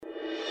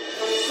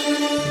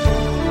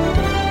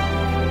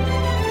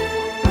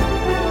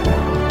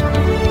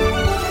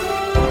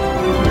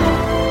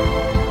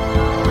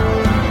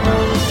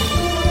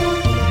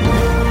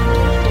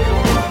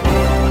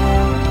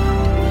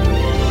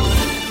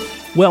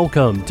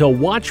Welcome to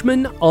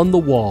Watchman on the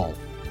Wall,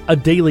 a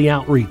daily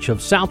outreach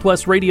of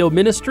Southwest Radio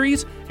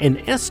Ministries and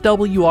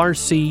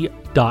SWRC.com.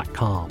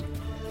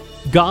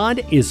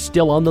 God is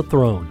still on the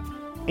throne,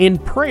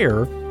 and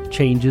prayer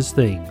changes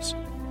things.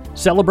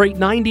 Celebrate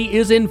 90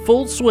 is in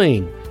full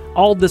swing.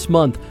 All this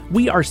month,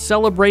 we are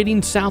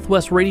celebrating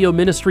Southwest Radio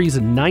Ministries'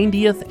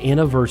 90th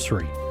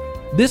anniversary.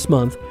 This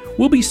month,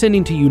 we'll be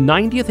sending to you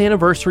 90th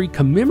anniversary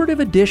commemorative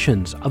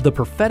editions of the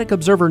Prophetic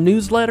Observer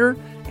newsletter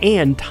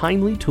and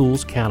Timely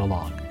Tools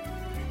catalog.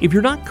 If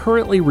you're not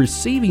currently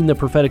receiving the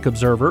Prophetic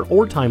Observer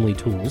or Timely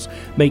Tools,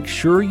 make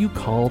sure you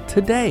call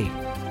today.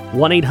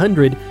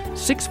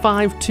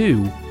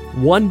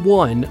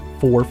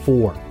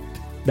 1-800-652-1144.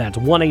 That's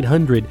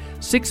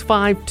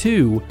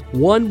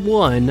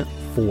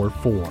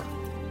 1-800-652-1144.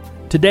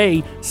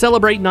 Today,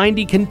 Celebrate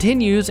 90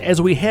 continues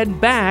as we head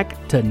back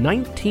to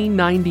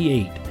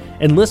 1998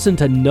 and listen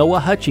to Noah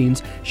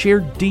Hutchings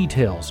share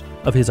details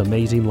of his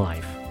amazing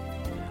life.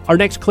 Our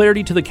next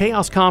Clarity to the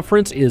Chaos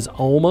Conference is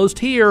almost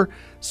here,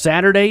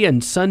 Saturday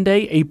and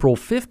Sunday, April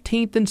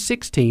 15th and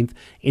 16th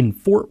in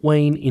Fort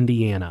Wayne,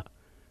 Indiana.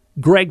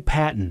 Greg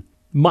Patton,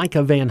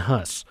 Micah Van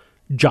Huss,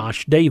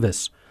 Josh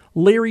Davis,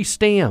 Larry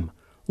Stamm,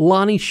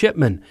 Lonnie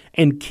Shipman,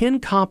 and Ken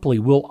Copley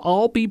will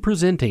all be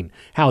presenting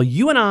how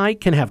you and I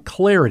can have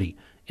clarity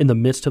in the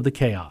midst of the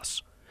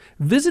chaos.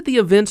 Visit the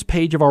events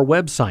page of our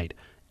website,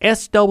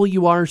 swrc.com,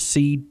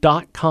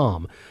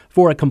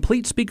 for a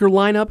complete speaker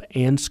lineup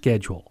and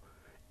schedule.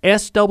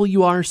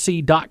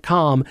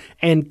 swrc.com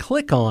and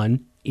click on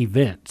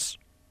Events.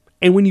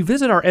 And when you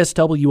visit our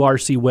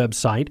SWRC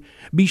website,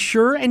 be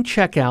sure and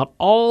check out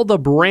all the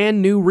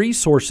brand new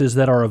resources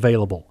that are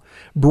available.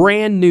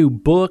 Brand new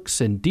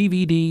books and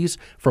DVDs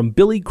from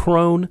Billy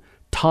Crone,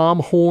 Tom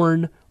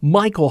Horn,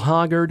 Michael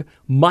Hoggard,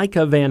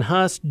 Micah Van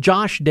Huss,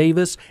 Josh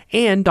Davis,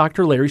 and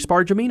Dr. Larry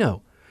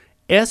Spargimino.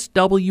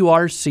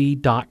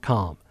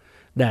 swrc.com.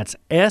 That's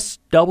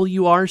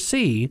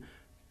swrc.com.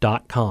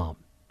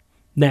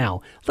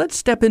 Now, let's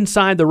step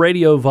inside the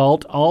radio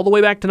vault all the way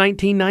back to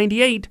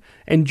 1998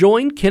 and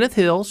join Kenneth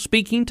Hill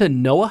speaking to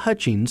Noah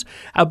Hutchings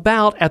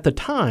about, at the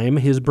time,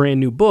 his brand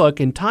new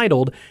book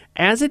entitled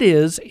As It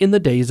Is in the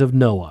Days of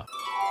Noah.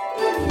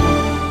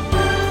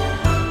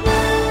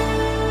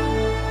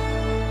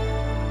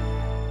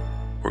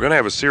 We're going to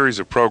have a series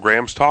of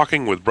programs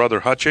talking with Brother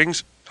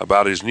Hutchings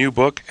about his new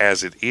book,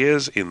 As It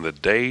Is in the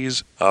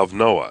Days of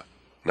Noah.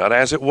 Not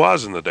as it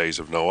was in the days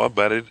of Noah,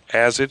 but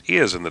as it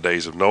is in the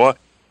days of Noah.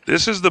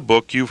 This is the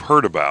book you've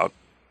heard about,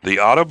 the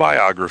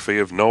autobiography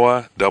of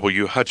Noah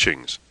W.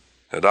 Hutchings.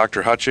 Now,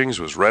 Dr. Hutchings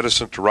was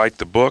reticent to write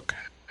the book,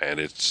 and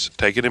it's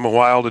taken him a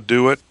while to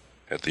do it.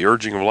 At the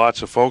urging of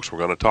lots of folks, we're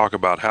going to talk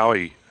about how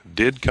he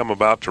did come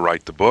about to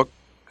write the book.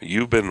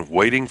 You've been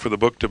waiting for the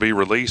book to be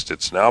released.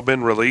 It's now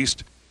been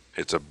released.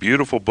 It's a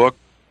beautiful book,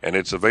 and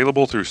it's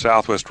available through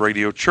Southwest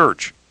Radio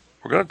Church.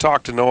 We're going to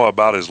talk to Noah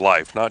about his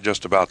life, not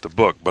just about the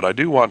book, but I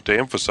do want to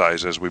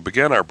emphasize as we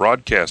begin our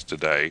broadcast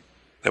today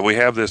that we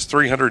have this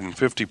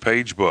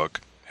 350-page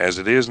book, As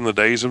It Is in the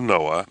Days of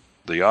Noah,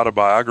 the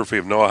autobiography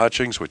of Noah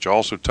Hutchings, which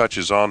also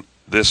touches on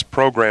this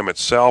program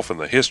itself and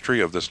the history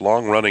of this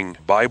long-running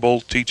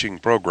Bible teaching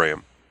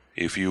program.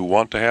 If you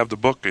want to have the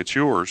book, it's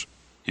yours.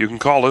 You can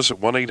call us at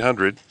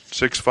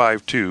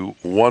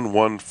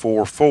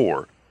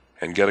 1-800-652-1144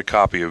 and get a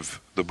copy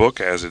of the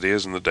book, As It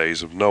Is in the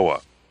Days of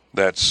Noah.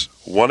 That's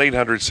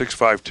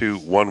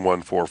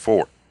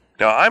 1-800-652-1144.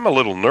 Now, I'm a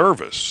little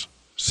nervous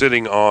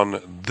sitting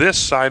on this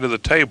side of the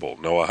table,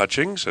 Noah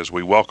Hutchings, as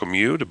we welcome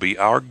you to be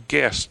our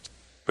guest,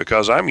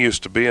 because I'm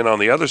used to being on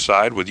the other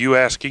side with you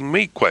asking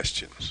me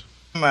questions.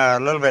 I'm a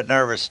little bit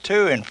nervous,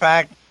 too. In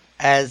fact,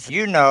 as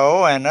you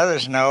know and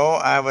others know,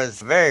 I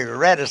was very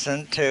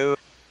reticent to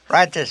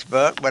write this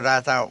book, but I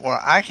thought, well,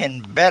 I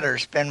can better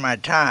spend my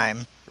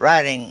time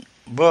writing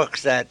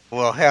books that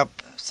will help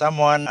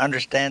someone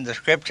understand the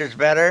Scriptures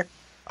better,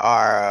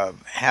 or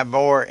have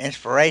more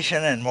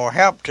inspiration and more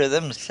help to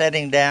them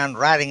sitting down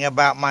writing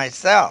about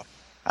myself.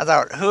 I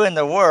thought, who in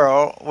the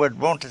world would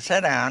want to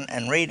sit down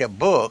and read a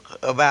book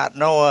about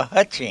Noah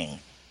Hutchings?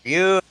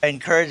 You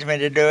encouraged me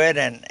to do it,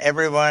 and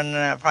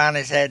everyone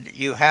finally said,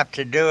 you have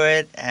to do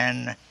it,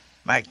 and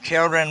my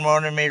children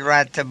wanted me to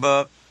write the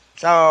book.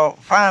 So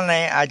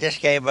finally, I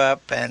just gave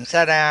up and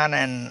sat down,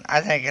 and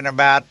I think in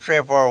about 3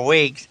 or 4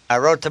 weeks, I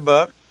wrote the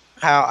book.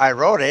 How I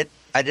wrote it,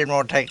 I didn't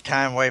want to take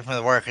time away from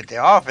the work at the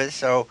office,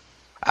 so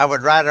I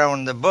would write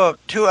on the book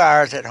 2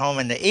 hours at home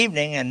in the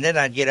evening, and then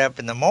I'd get up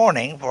in the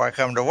morning before I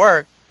come to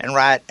work and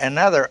write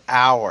another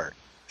hour.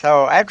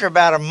 So after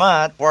about a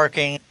month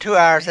working 2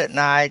 hours at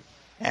night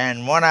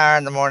and 1 hour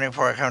in the morning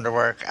before I come to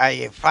work,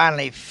 I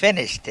finally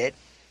finished it.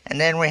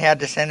 And then we had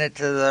to send it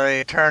to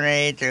the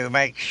attorney to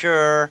make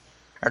sure,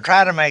 or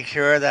try to make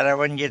sure, that I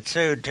wouldn't get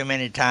sued too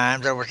many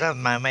times over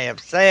something I may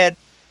have said.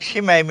 She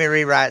made me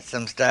rewrite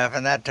some stuff,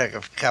 and that took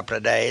a couple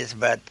of days.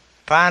 But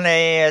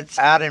finally, it's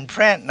out in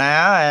print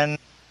now, and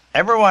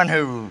everyone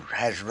who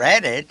has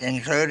read it,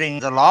 including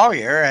the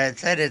lawyer, has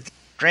said it's an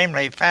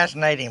extremely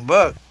fascinating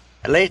book.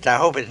 At least I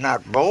hope it's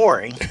not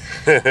boring.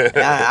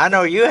 I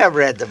know you have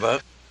read the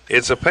book.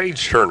 It's a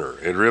page turner.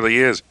 It really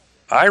is.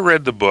 I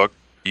read the book.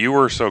 You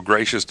were so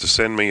gracious to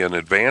send me an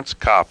advance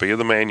copy of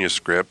the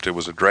manuscript. It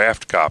was a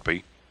draft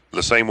copy,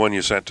 the same one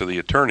you sent to the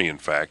attorney, in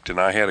fact, and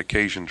I had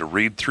occasion to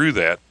read through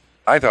that.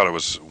 I thought it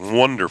was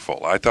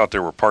wonderful. I thought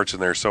there were parts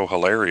in there so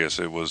hilarious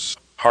it was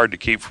hard to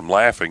keep from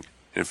laughing.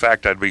 In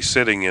fact, I'd be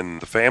sitting in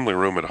the family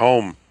room at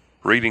home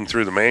reading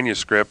through the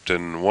manuscript,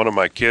 and one of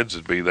my kids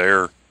would be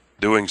there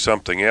doing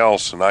something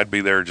else, and I'd be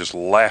there just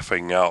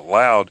laughing out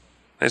loud.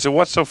 They said,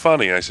 "What's so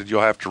funny?" I said,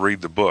 "You'll have to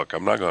read the book.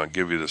 I'm not going to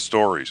give you the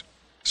stories."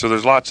 So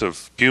there's lots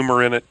of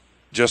humor in it,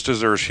 just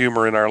as there's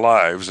humor in our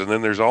lives. And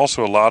then there's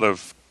also a lot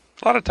of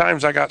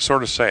times I got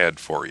sort of sad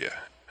for you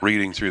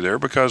reading through there,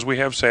 because we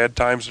have sad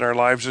times in our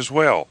lives as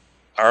well.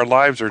 Our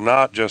lives are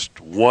not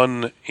just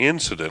one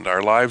incident.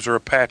 Our lives are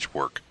a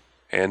patchwork.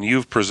 And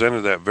you've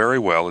presented that very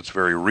well. It's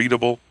very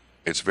readable.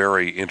 It's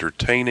very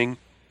entertaining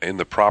in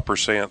the proper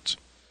sense.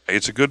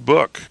 It's a good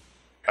book.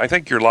 I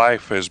think your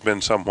life has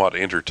been somewhat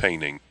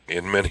entertaining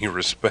in many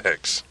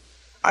respects.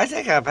 I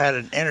think I've had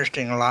an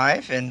interesting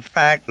life. In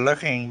fact,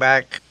 looking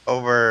back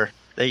over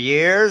the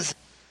years,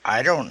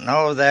 I don't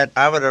know that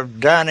I would have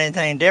done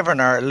anything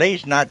different, or at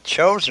least not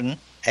chosen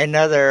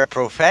another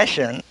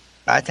profession.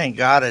 I think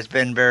God has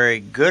been very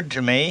good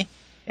to me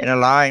in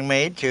allowing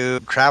me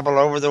to travel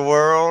over the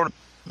world,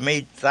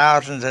 meet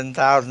thousands and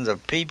thousands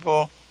of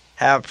people,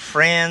 have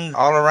friends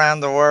all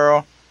around the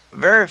world.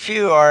 Very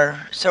few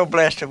are so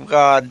blessed of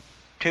God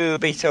to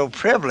be so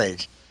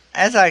privileged.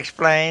 As I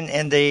explained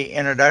in the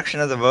introduction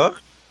of the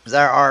book,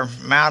 there are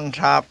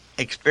mountaintop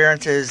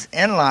experiences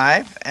in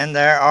life, and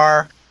there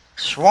are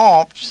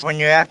swamps when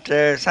you have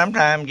to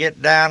sometimes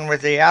get down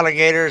with the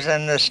alligators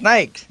and the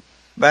snakes.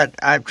 But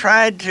I've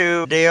tried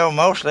to deal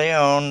mostly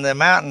on the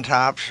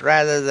mountaintops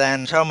rather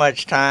than so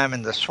much time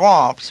in the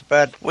swamps,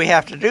 but we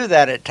have to do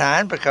that at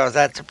times because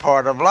that's a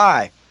part of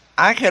life.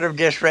 I could have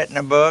just written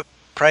a book,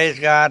 praise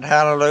God,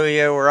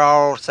 hallelujah, we're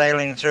all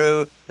sailing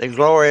through the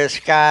glorious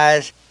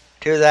skies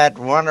to that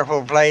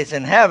wonderful place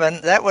in heaven.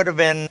 That would have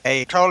been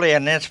totally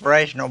an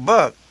inspirational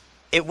book.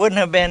 It wouldn't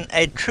have been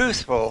a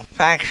truthful,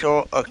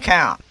 factual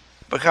account,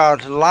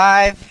 because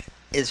life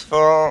is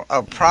full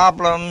of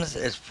problems,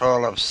 it's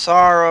full of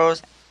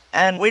sorrows,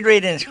 and we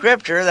read in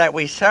Scripture that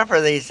we suffer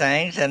these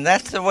things, and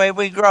that's the way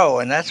we grow,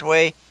 and that's the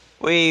way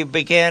we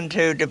begin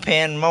to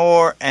depend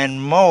more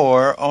and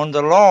more on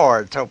the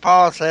Lord. So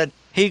Paul said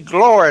he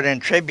gloried in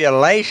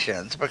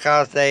tribulations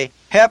because they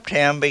helped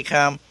him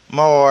become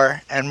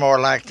more and more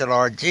like the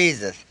Lord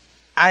Jesus.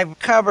 I've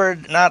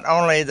covered not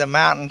only the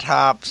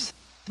mountaintops,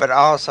 but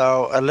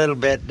also a little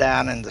bit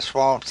down in the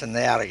swamps and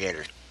the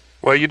alligators.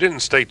 Well, you didn't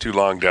stay too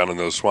long down in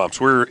those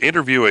swamps. We're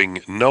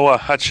interviewing Noah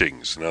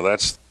Hutchings. Now,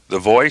 that's the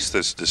voice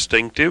that's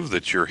distinctive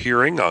that you're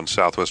hearing on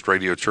Southwest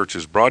Radio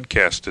Church's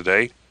broadcast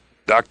today.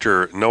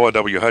 Dr. Noah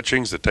W.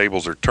 Hutchings, the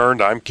tables are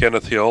turned. I'm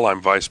Kenneth Hill.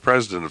 I'm Vice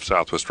President of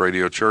Southwest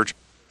Radio Church.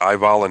 I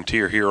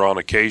volunteer here on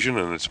occasion,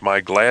 and it's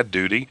my glad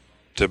duty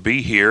to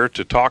be here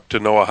to talk to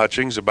Noah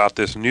Hutchings about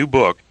this new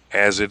book,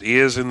 As It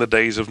Is in the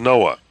Days of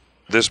Noah.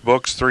 This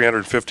book's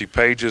 350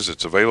 pages.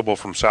 It's available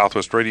from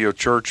Southwest Radio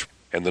Church,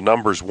 and the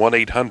number's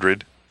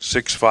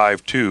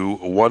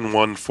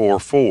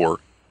 1-800-652-1144.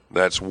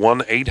 That's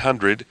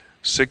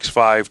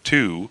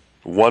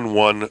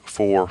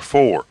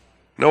 1-800-652-1144.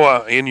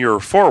 Noah, in your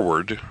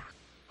foreword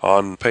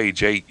on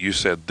page 8, you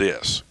said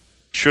this: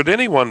 should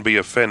anyone be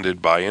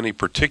offended by any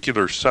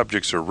particular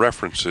subjects or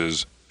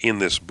references in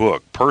this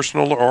book,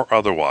 personal or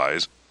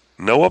otherwise,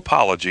 no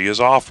apology is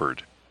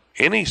offered.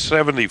 Any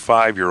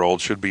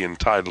 75-year-old should be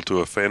entitled to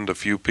offend a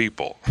few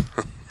people.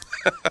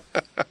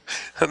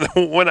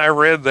 When I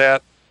read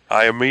that,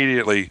 I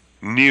immediately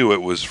knew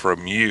it was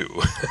from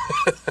you.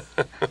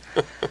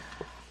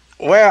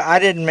 Well, I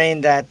didn't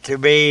mean that to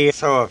be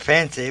so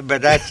offensive,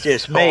 but that's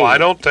just me. Oh, I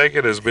don't take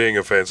it as being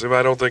offensive.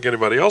 I don't think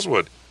anybody else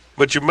would.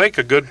 But you make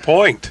a good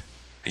point.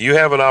 You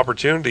have an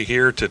opportunity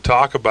here to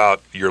talk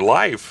about your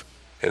life,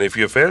 and if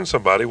you offend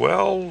somebody,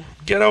 well,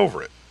 get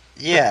over it.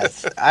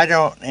 Yes, I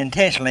don't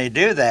intentionally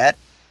do that,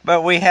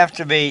 but we have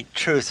to be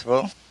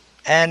truthful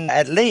and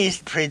at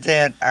least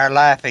present our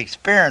life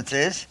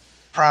experiences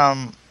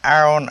from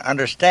our own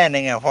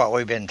understanding of what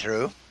we've been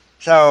through.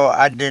 So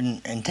I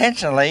didn't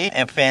intentionally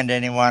offend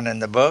anyone in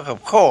the book,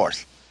 of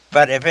course.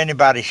 But if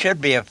anybody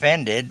should be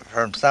offended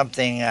from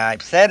something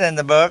I've said in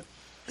the book,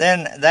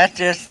 then that's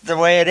just the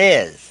way it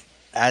is.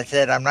 I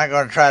said I'm not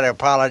going to try to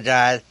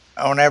apologize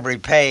on every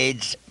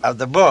page of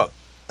the book.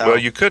 So, well,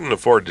 you couldn't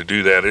afford to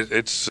do that.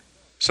 It's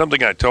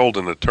something I told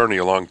an attorney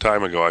a long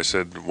time ago. I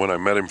said, when I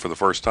met him for the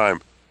first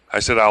time, I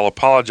said, I'll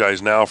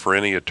apologize now for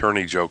any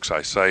attorney jokes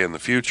I say in the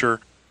future,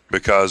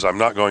 because I'm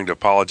not going to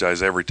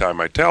apologize every time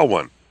I tell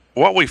one.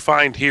 What we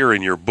find here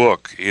in your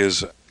book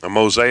is a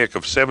mosaic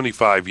of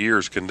 75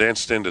 years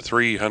condensed into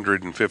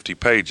 350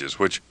 pages,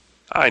 which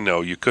I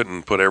know you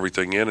couldn't put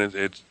everything in.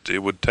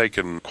 It would take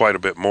quite a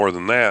bit more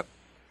than that.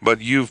 But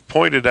you've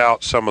pointed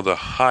out some of the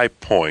high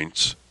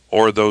points,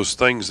 or those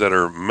things that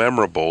are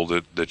memorable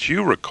that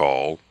you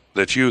recall,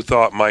 that you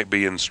thought might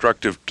be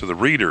instructive to the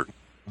reader.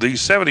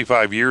 These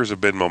 75 years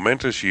have been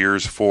momentous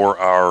years for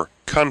our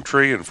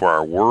country and for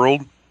our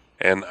world.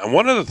 And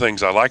one of the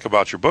things I like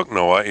about your book,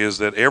 Noah, is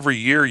that every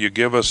year you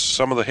give us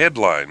some of the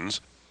headlines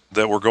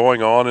that were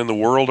going on in the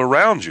world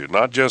around you,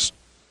 not just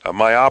a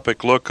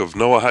myopic look of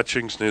Noah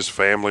Hutchings and his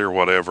family or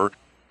whatever,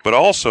 but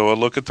also a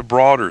look at the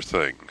broader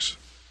things.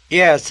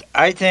 Yes,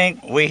 I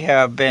think we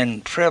have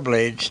been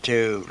privileged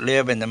to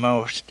live in the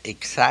most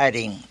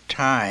exciting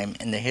time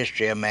in the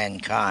history of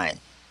mankind.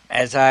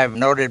 As I've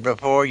noted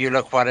before, you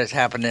look what has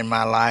happened in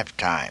my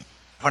lifetime.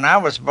 When I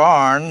was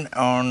born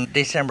on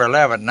December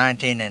 11,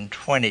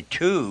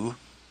 1922,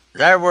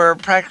 there were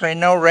practically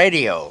no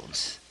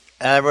radios.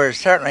 There was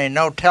certainly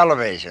no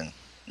television,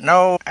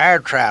 no air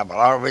travel,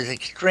 or it was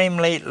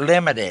extremely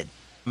limited,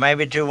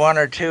 maybe to one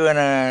or two in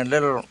a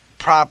little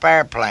prop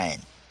airplane.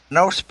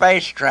 No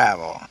space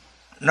travel,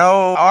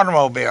 no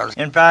automobiles.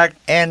 In fact,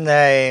 in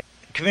the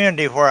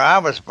community where I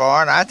was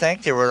born, I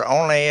think there were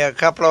only a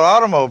couple of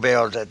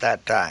automobiles at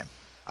that time.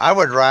 I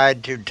would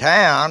ride to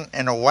town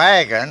in a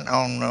wagon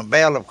on a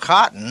bale of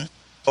cotton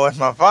with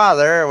my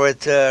father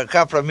with a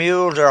couple of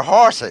mules or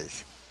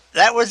horses.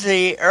 That was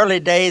the early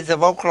days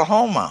of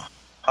Oklahoma.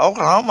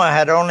 Oklahoma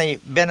had only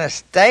been a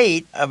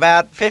state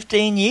about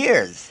 15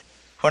 years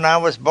when I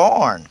was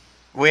born.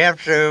 We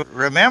have to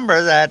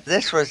remember that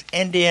this was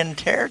Indian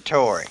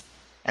territory.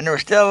 And there were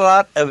still a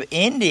lot of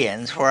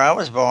Indians where I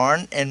was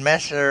born in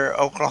Messer,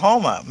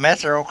 Oklahoma.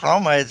 Messer,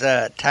 Oklahoma is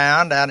a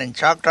town down in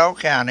Choctaw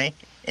County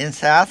in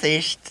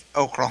southeast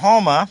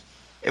Oklahoma.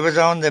 It was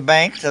on the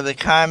banks of the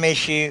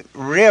Comiskey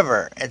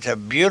River. It's a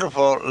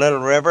beautiful little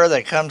river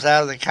that comes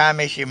out of the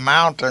Comiskey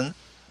Mountains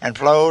and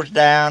flows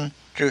down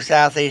to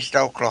southeast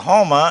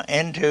Oklahoma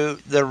into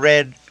the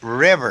Red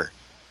River.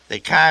 The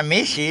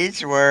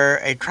Comiskeys were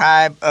a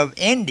tribe of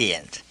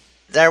Indians.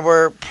 There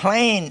were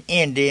Plain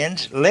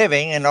Indians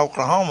living in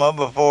Oklahoma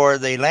before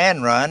the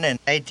land run in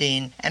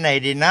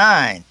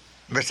 1889.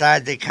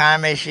 Besides the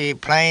Comiskey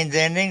Plains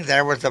Indians,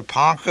 there was the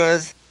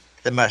Poncas,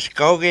 the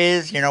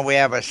Muskogees. You know, we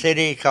have a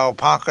city called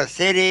Ponca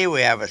City.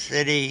 We have a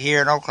city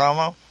here in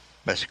Oklahoma,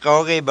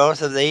 Muskogee.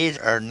 Both of these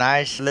are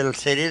nice little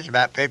cities,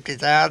 about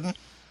 50,000.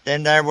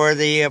 Then there were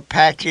the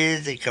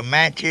Apaches, the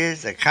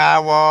Comanches, the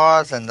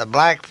Kiowas, and the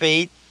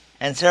Blackfeet,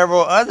 and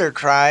several other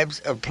tribes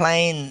of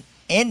Plain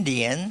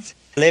Indians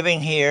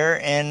living here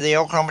in the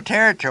Oklahoma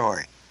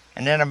Territory.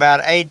 And then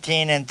about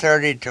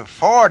 1830 to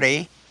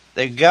 40,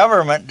 the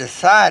government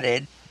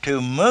decided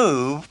to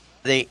move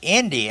the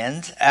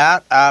Indians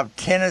out of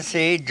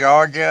Tennessee,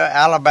 Georgia,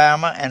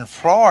 Alabama, and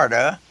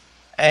Florida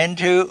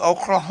into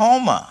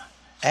Oklahoma.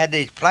 Had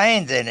these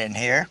plains in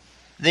here.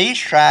 These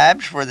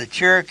tribes were the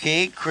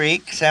Cherokee,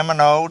 Creek,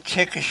 Seminole,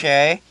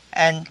 Chickasha,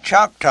 and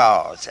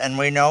Choctaws. And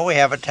we know we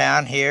have a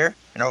town here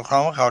in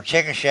Oklahoma called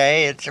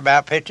Chickasha. It's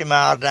about 50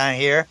 miles down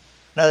here.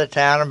 Another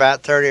town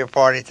about 30 or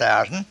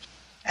 40,000.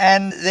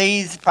 And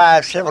these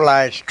 5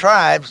 civilized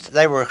tribes,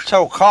 they were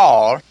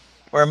so-called,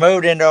 were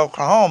moved into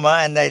Oklahoma,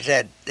 and they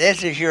said,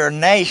 this is your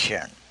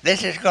nation.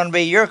 This is going to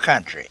be your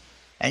country,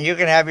 and you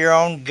can have your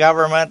own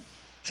government.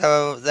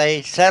 So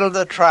they settled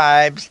the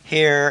tribes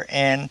here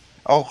in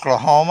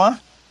Oklahoma,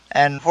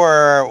 and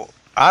where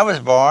I was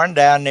born,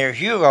 down near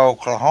Hugo,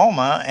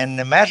 Oklahoma, in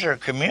the Messer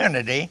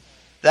community,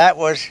 that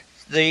was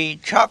the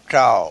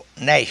Choctaw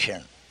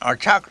Nation, or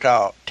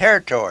Choctaw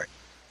Territory.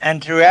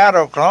 And throughout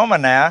Oklahoma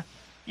now,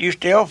 you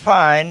still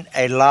find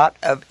a lot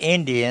of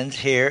Indians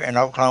here in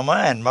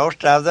Oklahoma, and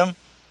most of them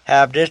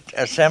have just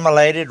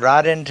assimilated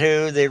right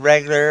into the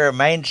regular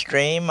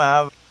mainstream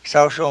of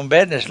social and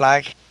business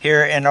like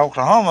here in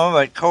Oklahoma.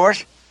 But of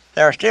course,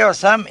 there are still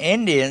some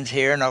Indians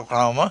here in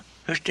Oklahoma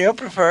who still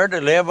prefer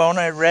to live on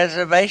a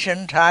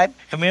reservation-type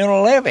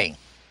communal living.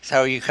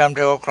 So you come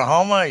to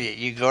Oklahoma,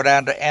 you go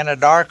down to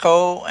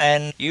Anadarko,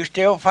 and you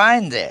still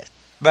find this.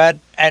 But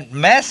at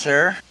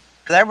Messer,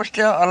 there were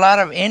still a lot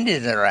of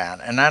Indians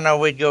around. And I know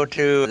we'd go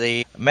to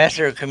the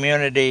Messer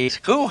Community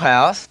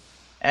Schoolhouse,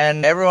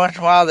 and every once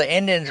in a while the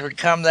Indians would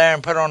come there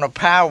and put on a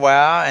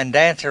powwow and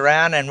dance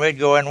around, and we'd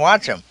go and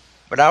watch them.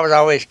 But I was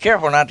always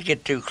careful not to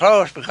get too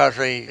close because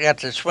we got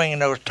to swinging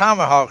those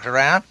tomahawks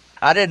around.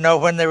 I didn't know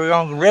when they were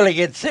going to really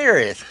get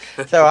serious,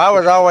 so I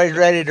was always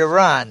ready to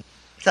run.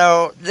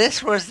 So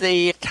this was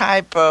the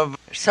type of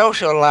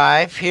social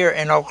life here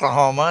in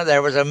Oklahoma.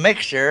 There was a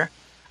mixture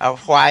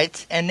of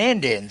whites and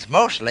Indians,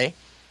 mostly,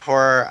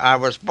 where I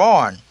was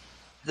born.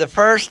 The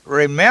first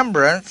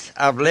remembrance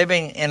of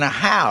living in a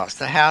house,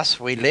 the house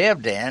we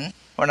lived in,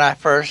 when I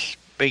first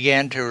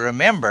began to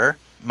remember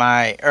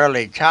my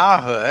early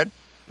childhood,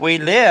 we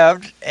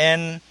lived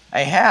in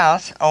a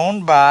house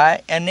owned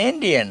by an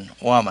Indian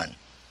woman.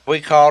 We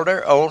called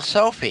her Old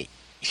Sophie.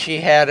 She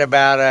had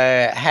about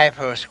a half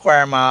a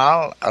square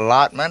mile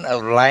allotment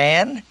of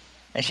land,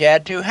 and she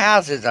had 2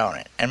 houses on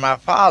it. And my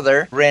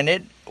father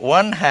rented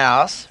one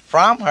house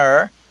from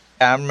her.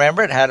 I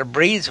remember it had a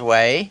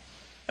breezeway.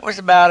 It was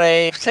about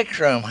a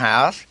 6-room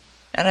house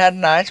and had a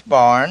nice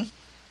barn.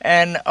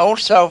 And Old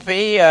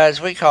Sophie, as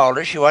we called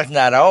her, she wasn't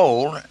that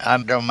old. I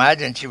don't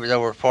imagine she was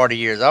over 40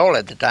 years old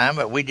at the time,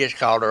 but we just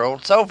called her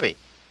Old Sophie.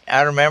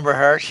 I remember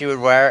her, she would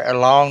wear a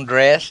long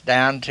dress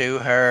down to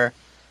her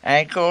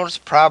ankles,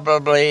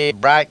 probably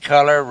bright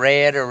color,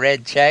 red or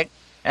red check,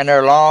 and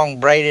her long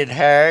braided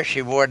hair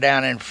she wore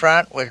down in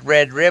front with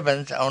red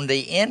ribbons on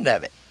the end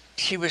of it.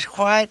 She was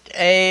quite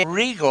a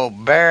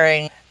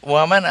regal-bearing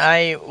woman.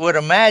 I would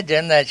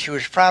imagine that she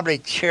was probably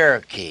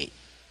Cherokee.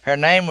 Her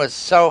name was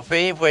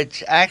Sophie,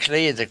 which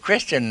actually is a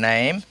Christian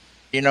name.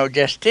 You know,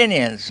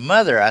 Justinian's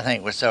mother, I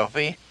think, was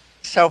Sophie.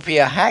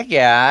 Sophia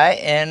Haggai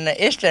in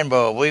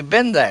Istanbul. We've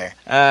been there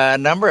a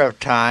number of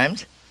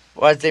times.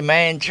 Was the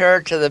main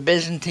church of the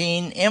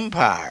Byzantine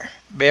Empire,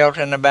 built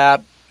in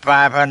about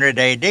 500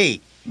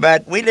 A.D.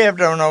 But we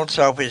lived on old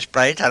Sophie's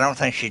place. I don't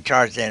think she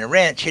charged any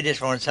rent. She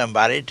just wanted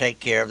somebody to take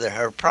care of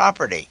her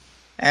property.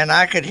 And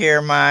I could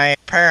hear my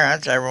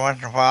parents every once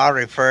in a while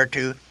refer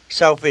to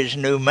Sophie's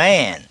new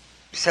man.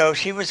 So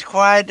she was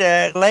quite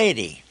a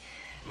lady.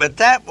 But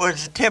that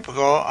was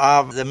typical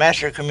of the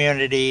Messer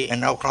community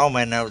in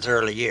Oklahoma in those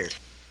early years.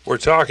 We're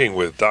talking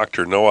with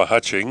Dr. Noah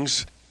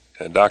Hutchings,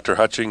 and Dr.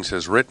 Hutchings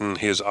has written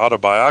his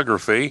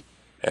autobiography,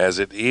 As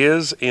It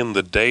Is in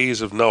the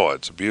Days of Noah.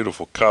 It's a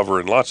beautiful cover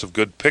and lots of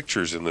good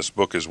pictures in this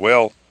book as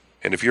well.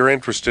 And if you're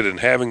interested in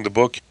having the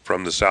book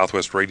from the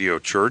Southwest Radio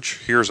Church,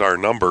 here's our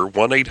number,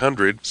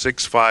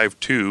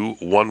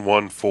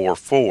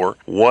 1-800-652-1144,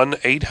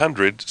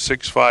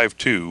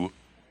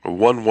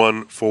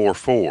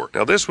 1-800-652-1144.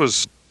 Now, this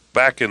was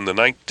back in the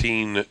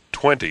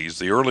 1920s,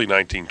 the early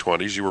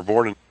 1920s. You were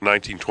born in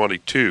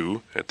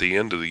 1922, at the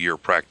end of the year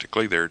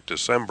practically, there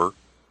December.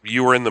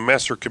 You were in the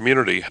Messer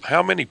community.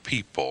 How many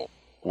people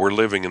were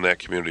living in that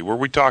community? Were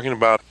we talking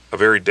about a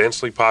very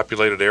densely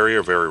populated area,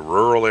 a very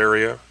rural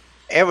area?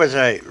 It was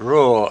a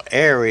rural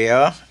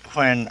area.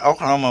 When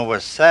Oklahoma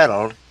was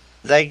settled,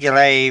 they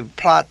gave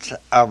plots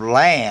of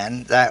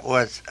land that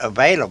was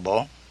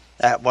available,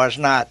 that was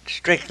not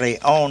strictly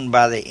owned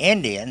by the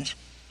Indians,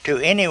 to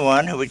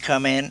anyone who would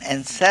come in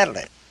and settle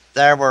it.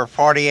 There were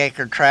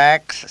 40-acre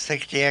tracts,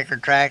 60-acre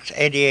tracts,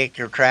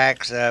 80-acre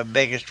tracts. The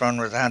biggest one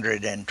was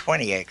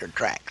 120-acre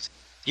tracts.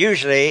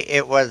 Usually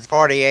it was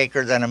 40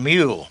 acres and a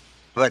mule,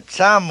 but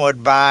some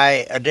would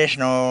buy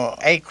additional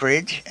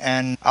acreage,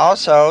 and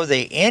also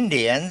the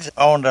Indians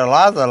owned a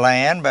lot of the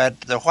land, but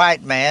the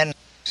white man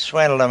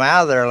swindled them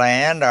out of their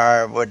land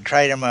or would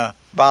trade them a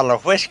bottle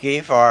of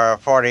whiskey for a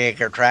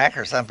 40-acre tract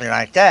or something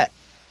like that.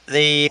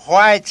 The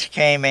whites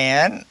came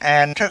in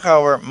and took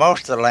over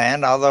most of the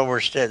land, although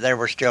there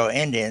were still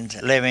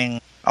Indians living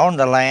on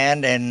the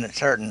land in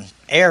certain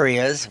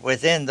areas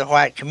within the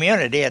white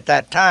community at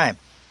that time.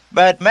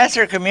 But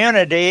Messer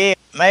community,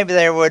 maybe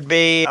there would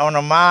be on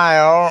a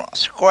mile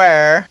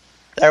square,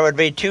 there would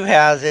be 2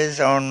 houses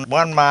on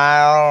 1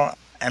 mile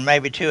and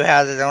maybe 2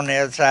 houses on the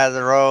other side of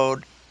the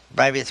road,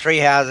 maybe 3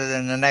 houses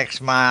in the next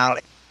mile,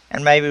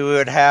 and maybe we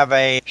would have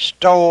a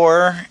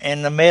store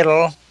in the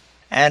middle,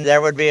 and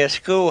there would be a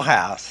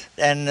schoolhouse,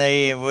 and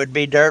there would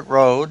be dirt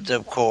roads,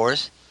 of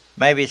course.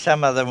 Maybe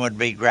some of them would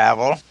be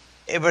gravel.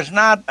 It was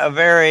not a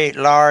very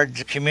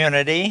large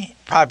community,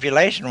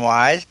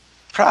 population-wise,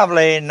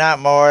 probably not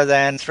more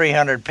than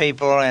 300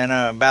 people in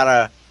about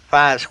a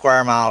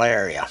 5-square-mile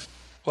area.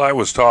 Well, I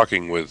was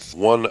talking with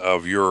one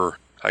of your,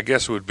 I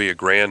guess it would be a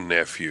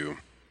grandnephew,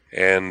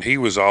 and he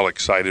was all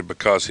excited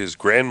because his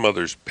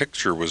grandmother's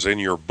picture was in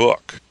your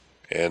book,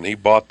 and he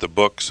bought the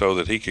book so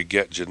that he could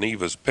get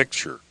Geneva's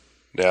picture.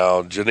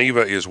 Now,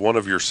 Geneva is one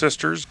of your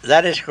sisters?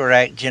 That is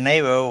correct.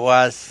 Geneva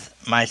was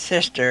my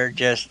sister,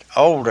 just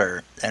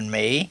older than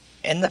me.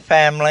 In the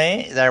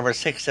family, there were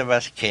 6 of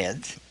us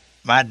kids.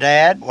 My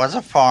dad was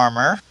a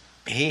farmer.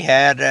 He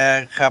had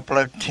a couple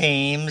of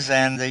teams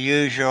and the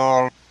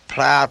usual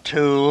plow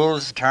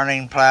tools,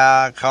 turning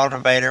plow,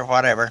 cultivator,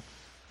 whatever.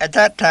 At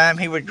that time,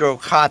 he would grow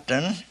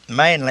cotton,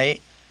 mainly,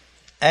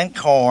 and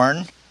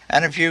corn,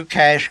 and a few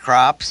cash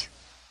crops.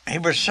 He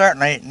was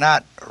certainly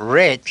not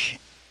rich.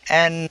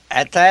 And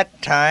at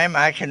that time,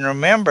 I can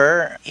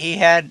remember he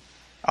had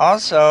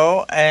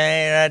also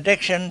an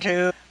addiction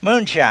to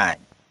moonshine.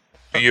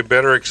 You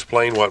better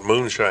explain what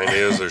moonshine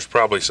is. There's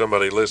probably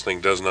somebody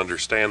listening doesn't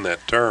understand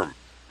that term.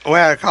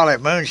 Well, I call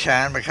it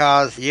moonshine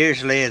because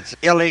usually it's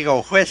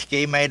illegal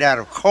whiskey made out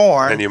of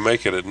corn. And you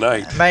make it at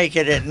night. Make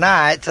it at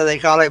night, so they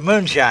call it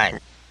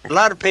moonshine. A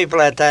lot of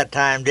people at that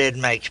time did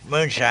make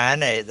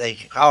moonshine. They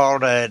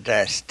called it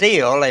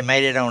still. They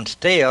made it on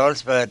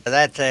stills, but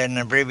that's an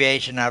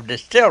abbreviation of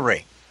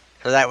distillery.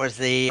 So that was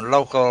the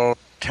local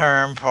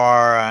term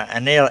for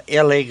an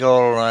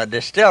illegal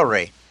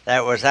distillery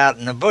that was out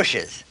in the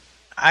bushes.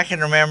 I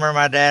can remember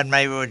my dad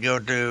maybe would go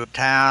to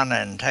town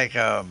and take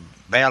a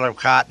bale of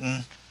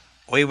cotton.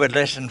 We would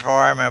listen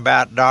for him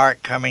about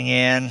dark coming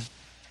in.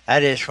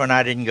 That is when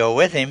I didn't go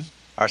with him,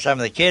 or some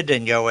of the kids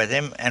didn't go with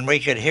him, and we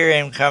could hear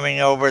him coming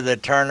over the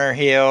Turner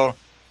Hill.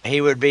 He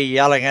would be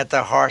yelling at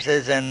the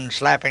horses and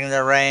slapping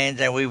the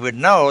reins, and we would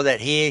know that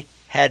he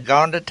had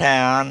gone to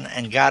town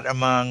and got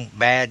among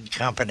bad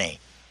company.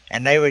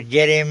 And they would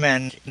get him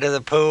into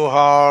the pool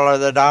hall or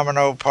the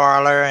domino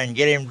parlor and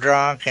get him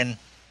drunk, and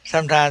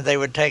sometimes they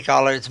would take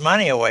all his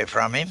money away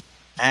from him.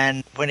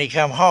 And when he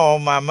come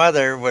home, my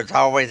mother was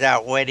always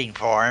out waiting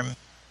for him.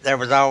 There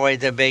was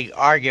always a big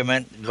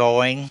argument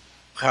going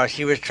because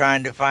she was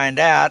trying to find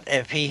out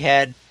if he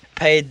had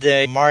paid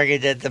the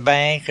mortgage at the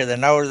bank or the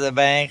note of the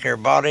bank or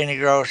bought any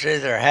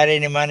groceries or had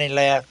any money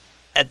left.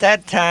 At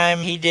that time,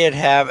 he did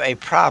have a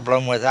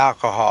problem with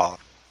alcohol.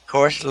 Of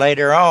course,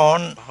 later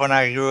on, when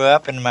I grew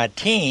up in my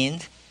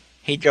teens,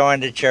 he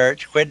joined the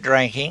church, quit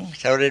drinking.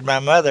 So did my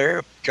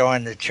mother,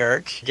 join the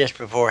church just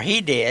before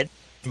he did.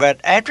 But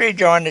after he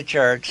joined the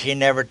church, he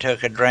never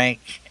took a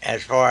drink,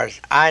 as far as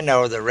I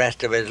know, the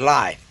rest of his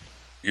life.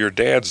 Your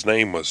dad's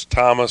name was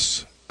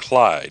Thomas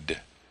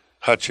Clyde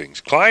Hutchings.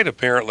 Clyde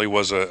apparently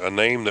was a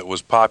name that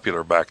was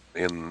popular back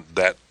in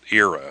that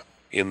era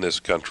in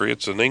this country.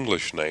 It's an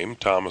English name.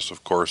 Thomas,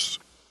 of course,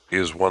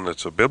 is one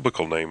that's a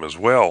biblical name as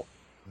well.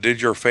 Did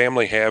your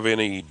family have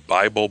any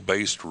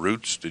Bible-based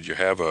roots? Did you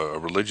have a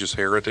religious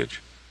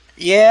heritage?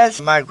 Yes,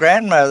 my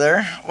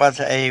grandmother was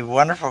a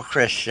wonderful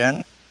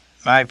Christian.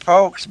 My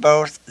folks,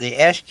 both the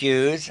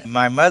Eskews,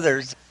 my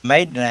mother's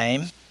maiden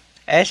name,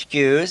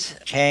 Eskews,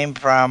 came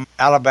from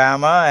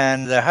Alabama,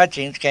 and the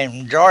Hutchings came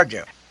from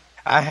Georgia.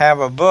 I have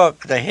a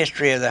book, The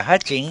History of the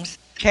Hutchings,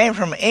 came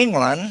from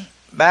England.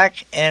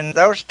 Back in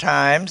those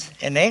times,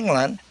 in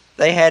England,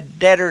 they had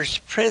debtor's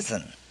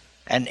prison,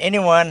 and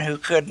anyone who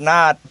could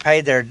not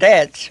pay their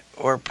debts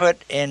were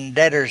put in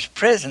debtor's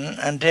prison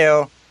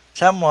until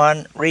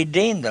someone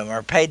redeemed them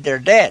or paid their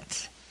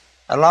debts.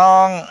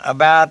 Along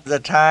about the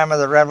time of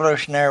the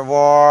Revolutionary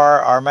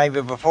War, or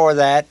maybe before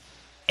that,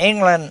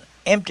 England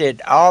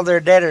emptied all their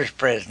debtors'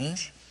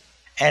 prisons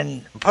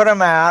and put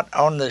them out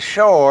on the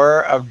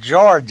shore of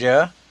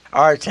Georgia,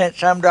 or sent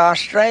some to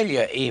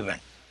Australia even.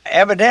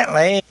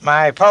 Evidently,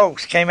 my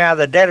folks came out of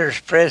the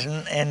debtors'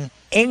 prison in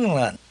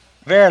England.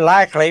 Very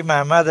likely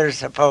my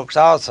mother's folks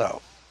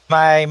also.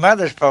 My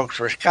mother's folks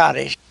were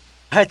Scottish.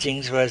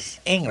 Hutchings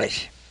was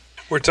English.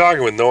 We're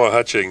talking with Noah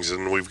Hutchings,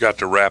 and we've got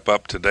to wrap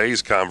up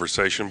today's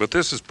conversation, but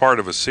this is part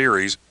of a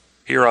series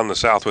here on the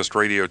Southwest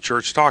Radio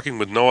Church, talking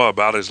with Noah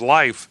about his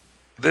life.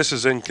 This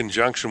is in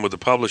conjunction with the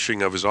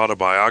publishing of his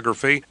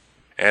autobiography,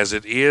 As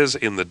It Is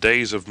in the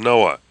Days of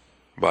Noah,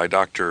 by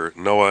Dr.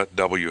 Noah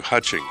W.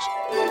 Hutchings.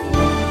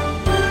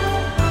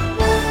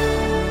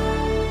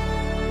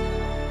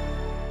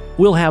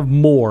 We'll have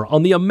more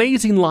on the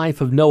amazing life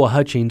of Noah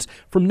Hutchings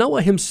from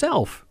Noah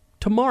himself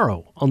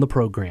tomorrow on the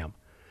program.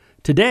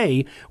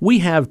 Today, we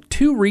have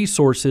two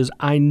resources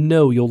I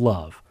know you'll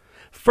love.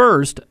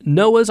 First,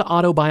 Noah's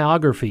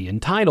autobiography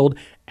entitled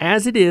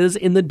As It Is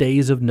in the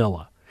Days of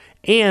Noah,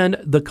 and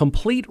the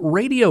complete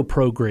radio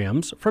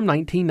programs from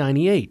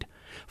 1998,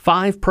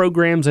 5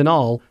 programs in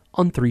all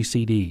on 3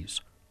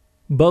 CDs.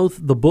 Both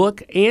the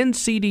book and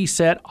CD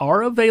set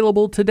are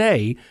available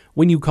today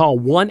when you call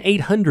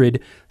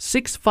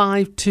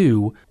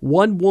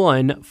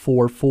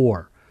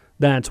 1-800-652-1144.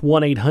 That's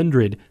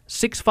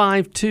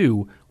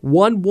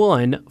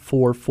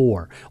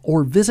 1-800-652-1144.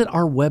 Or visit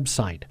our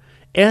website,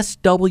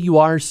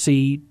 swrc.com.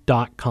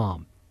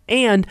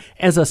 And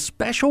as a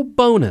special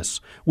bonus,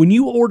 when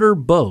you order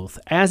both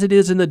As It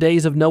Is in the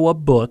Days of Noah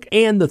book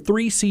and the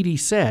 3 CD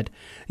set,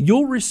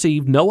 you'll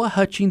receive Noah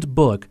Hutchings'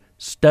 book,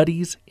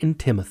 Studies in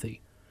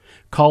Timothy.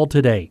 Call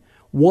today,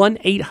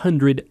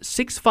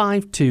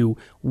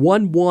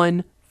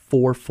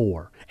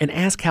 1-800-652-1144, and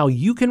ask how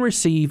you can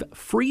receive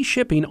free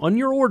shipping on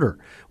your order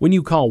when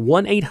you call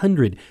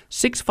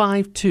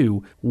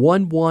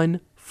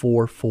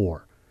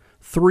 1-800-652-1144.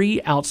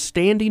 3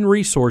 outstanding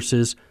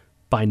resources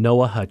by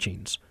Noah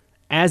Hutchings.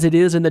 As It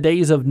Is in the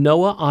Days of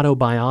Noah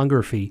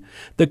autobiography,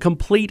 the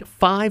complete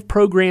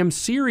 5-program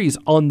series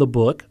on the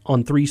book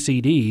on 3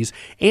 CDs,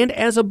 and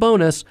as a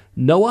bonus,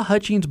 Noah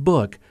Hutchings'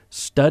 book,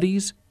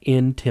 Studies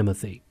in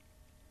Timothy.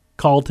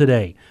 Call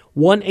today,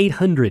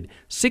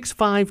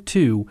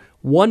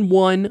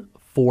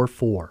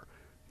 1-800-652-1144.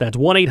 That's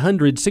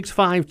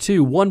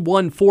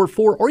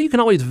 1-800-652-1144, or you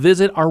can always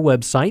visit our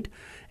website,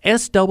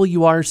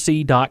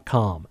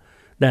 swrc.com.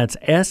 That's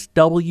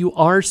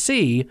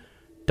swrc.com.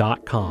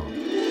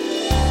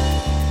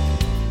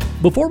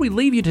 Before we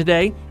leave you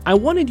today, I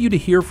wanted you to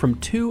hear from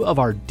 2 of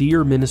our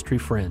dear ministry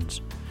friends.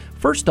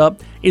 First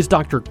up is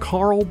Dr.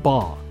 Carl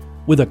Baugh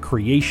with a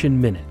Creation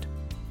Minute.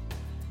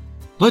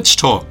 Let's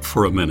talk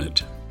for a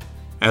minute.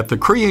 At the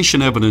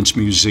Creation Evidence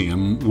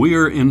Museum, we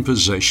are in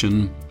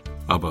possession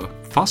of a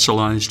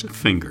fossilized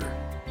finger,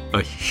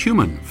 a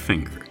human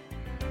finger.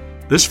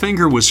 This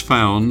finger was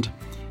found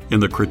in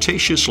the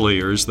Cretaceous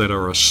layers that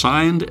are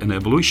assigned an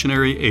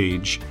evolutionary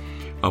age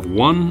of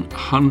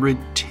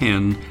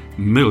 110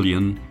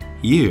 million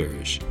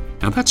years.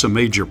 Now that's a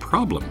major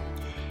problem,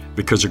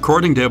 because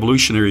according to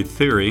evolutionary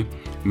theory,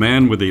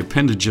 man with the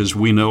appendages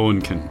we know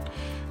and can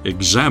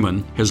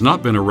examine has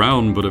not been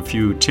around but a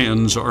few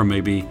tens or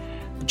maybe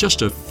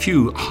just a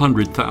few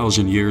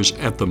 100,000 years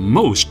at the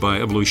most by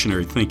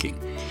evolutionary thinking.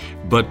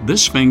 But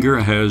this finger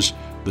has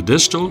the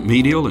distal,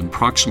 medial, and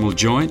proximal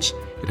joints.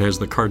 It has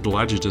the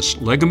cartilaginous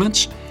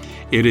ligaments.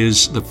 It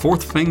is the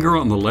 4th finger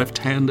on the left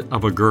hand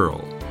of a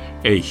girl,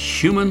 a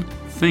human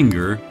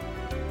finger.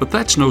 But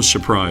that's no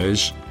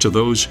surprise to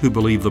those who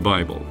believe the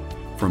Bible.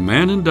 For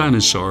man and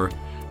dinosaur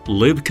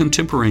lived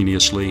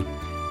contemporaneously,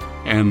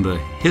 and the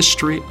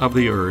history of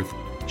the earth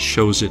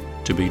shows it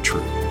to be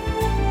true.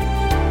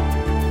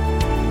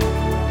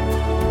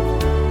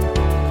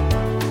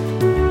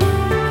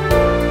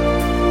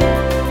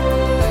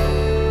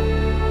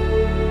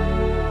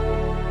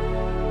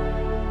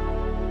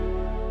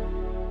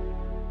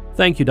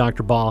 Thank you,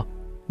 Dr. Baugh.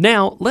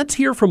 Now, let's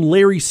hear from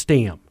Larry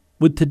Stamm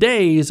with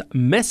today's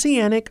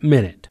Messianic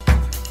Minute.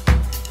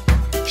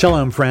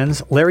 Shalom,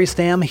 friends. Larry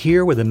Stamm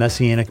here with a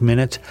Messianic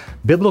Minute,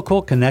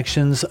 Biblical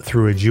Connections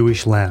Through a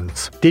Jewish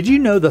Lens. Did you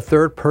know the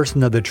third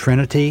person of the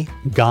Trinity,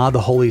 God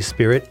the Holy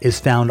Spirit, is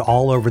found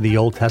all over the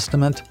Old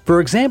Testament?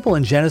 For example,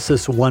 in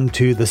Genesis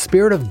 1:2, the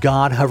Spirit of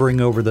God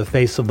hovering over the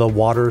face of the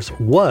waters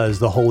was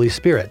the Holy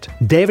Spirit.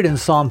 David in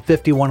Psalm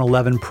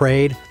 51:11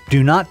 prayed,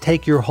 "Do not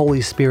take your Holy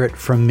Spirit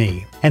from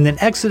me." And in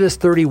Exodus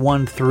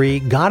 31:3,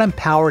 God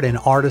empowered an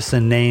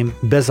artisan named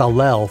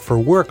Bezalel for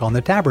work on the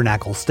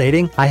tabernacle,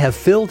 stating, "I have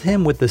filled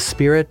him with the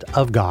Spirit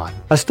of God."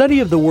 A study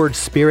of the word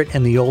Spirit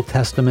in the Old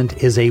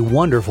Testament is a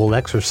wonderful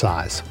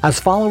exercise. As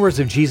followers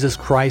of Jesus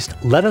Christ,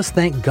 let us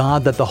thank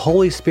God that the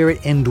Holy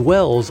Spirit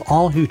indwells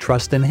all who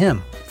trust in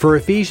Him. For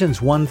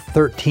Ephesians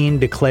 1:13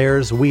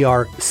 declares, "We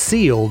are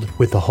sealed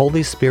with the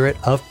Holy Spirit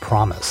of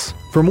promise."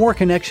 For more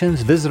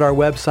connections, visit our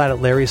website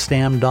at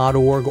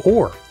larrystamm.org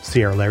or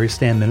see our Larry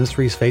Stamm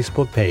Ministries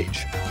Facebook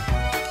page.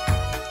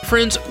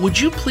 Friends, would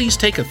you please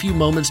take a few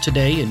moments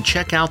today and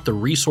check out the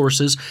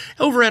resources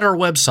over at our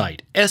website,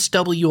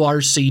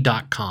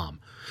 swrc.com.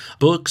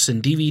 Books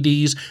and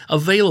DVDs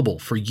available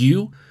for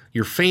you,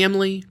 your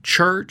family,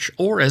 church,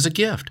 or as a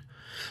gift.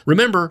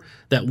 Remember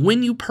that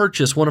when you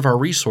purchase one of our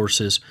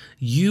resources,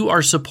 you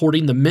are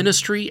supporting the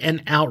ministry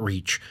and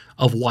outreach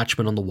of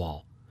Watchmen on the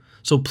Wall.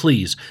 So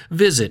please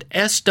visit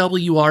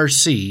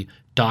swrc.com.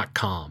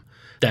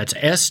 That's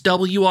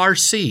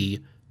swrc.com.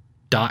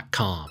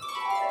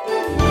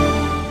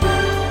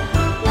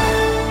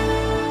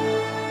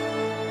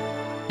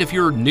 If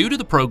you're new to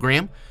the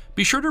program,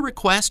 be sure to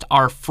request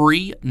our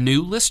free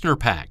new listener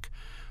pack.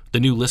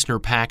 The new listener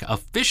pack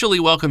officially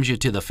welcomes you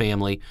to the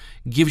family,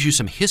 gives you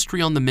some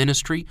history on the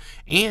ministry,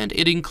 and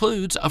it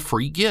includes a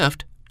free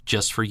gift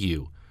just for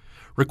you.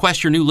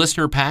 Request your new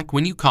listener pack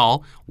when you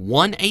call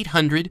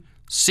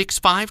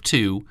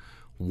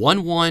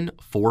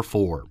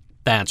 1-800-652-1144.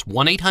 That's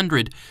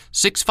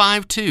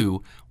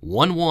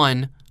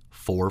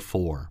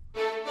 1-800-652-1144.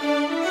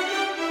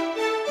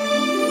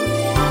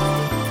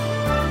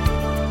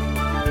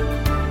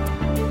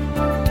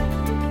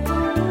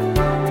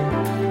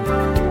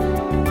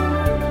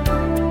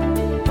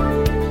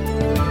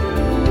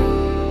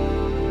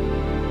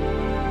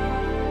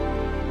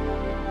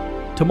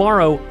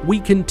 Tomorrow, we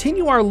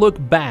continue our look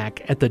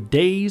back at the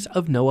days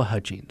of Noah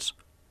Hutchings.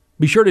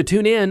 Be sure to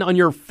tune in on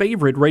your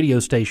favorite radio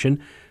station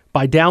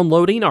by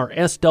downloading our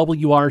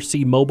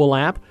SWRC mobile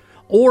app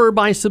or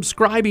by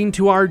subscribing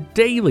to our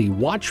daily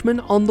Watchmen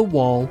on the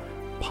Wall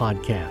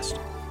podcast.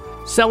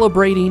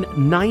 Celebrating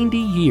 90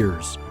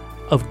 years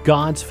of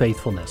God's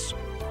faithfulness.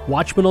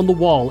 Watchmen on the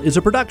Wall is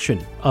a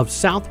production of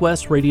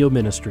Southwest Radio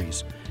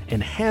Ministries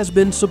and has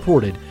been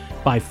supported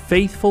by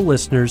faithful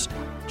listeners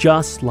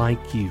just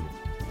like you.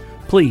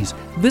 Please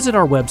visit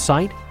our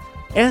website,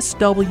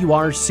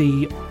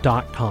 swrc.com.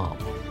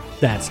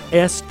 That's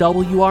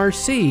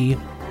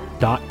swrc.com.